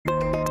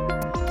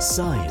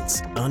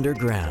Science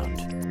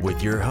Underground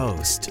with your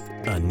host,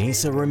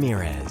 Anissa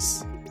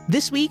Ramirez.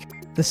 This week,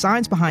 the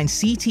science behind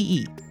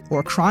CTE,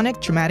 or chronic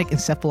traumatic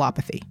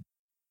encephalopathy.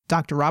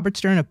 Dr. Robert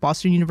Stern of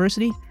Boston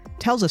University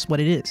tells us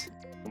what it is.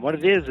 What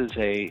it is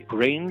a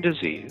brain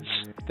disease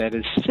that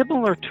is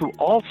similar to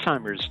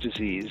Alzheimer's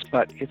disease,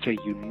 but it's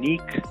a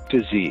unique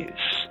disease.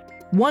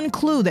 One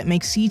clue that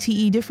makes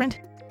CTE different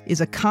is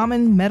a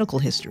common medical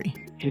history.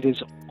 It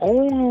has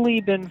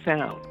only been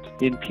found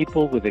in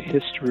people with a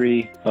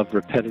history of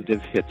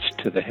repetitive hits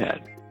to the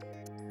head.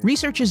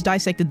 Researchers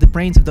dissected the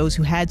brains of those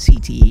who had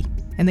CTE,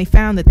 and they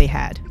found that they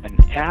had An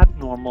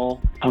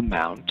abnormal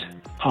amount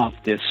of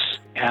this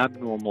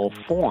abnormal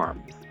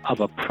form of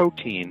a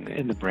protein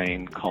in the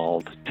brain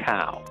called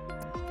tau.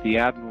 The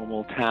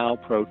abnormal tau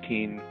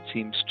protein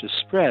seems to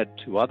spread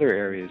to other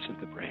areas of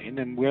the brain,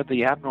 and where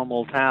the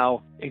abnormal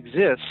tau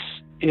exists,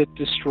 it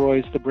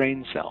destroys the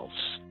brain cells.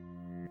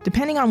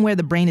 Depending on where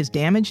the brain is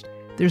damaged,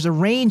 there's a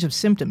range of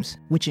symptoms,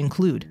 which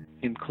include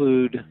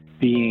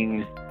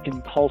being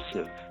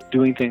impulsive,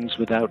 doing things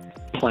without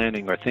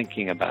planning or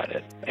thinking about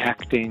it,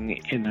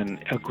 acting in an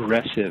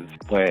aggressive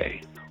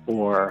way,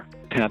 or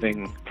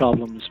having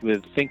problems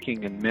with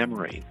thinking and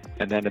memory,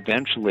 and then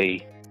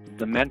eventually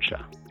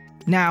dementia.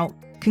 Now,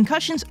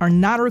 concussions are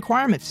not a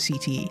requirement for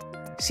CTE.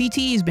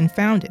 CTE has been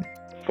found in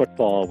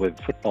Football with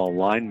football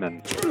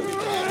linemen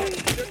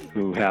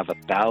who have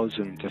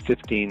 1,000 to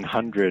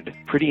 1,500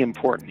 pretty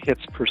important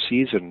hits per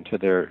season to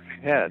their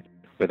head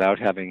without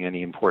having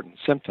any important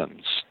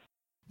symptoms.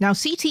 Now,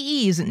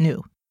 CTE isn't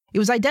new. It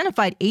was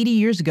identified 80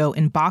 years ago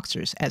in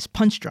boxers as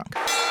punch drunk.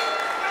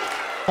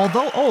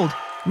 Although old,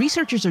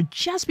 researchers are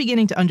just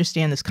beginning to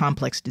understand this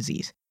complex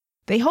disease.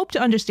 They hope to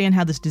understand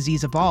how this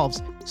disease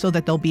evolves so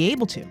that they'll be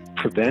able to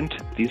prevent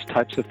these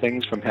types of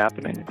things from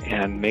happening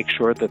and make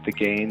sure that the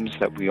games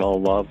that we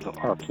all love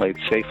are played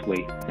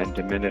safely and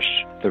diminish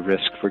the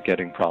risk for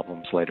getting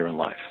problems later in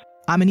life.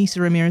 I'm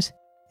Anissa Ramirez,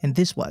 and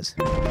this was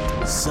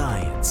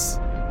Science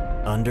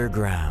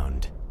Underground.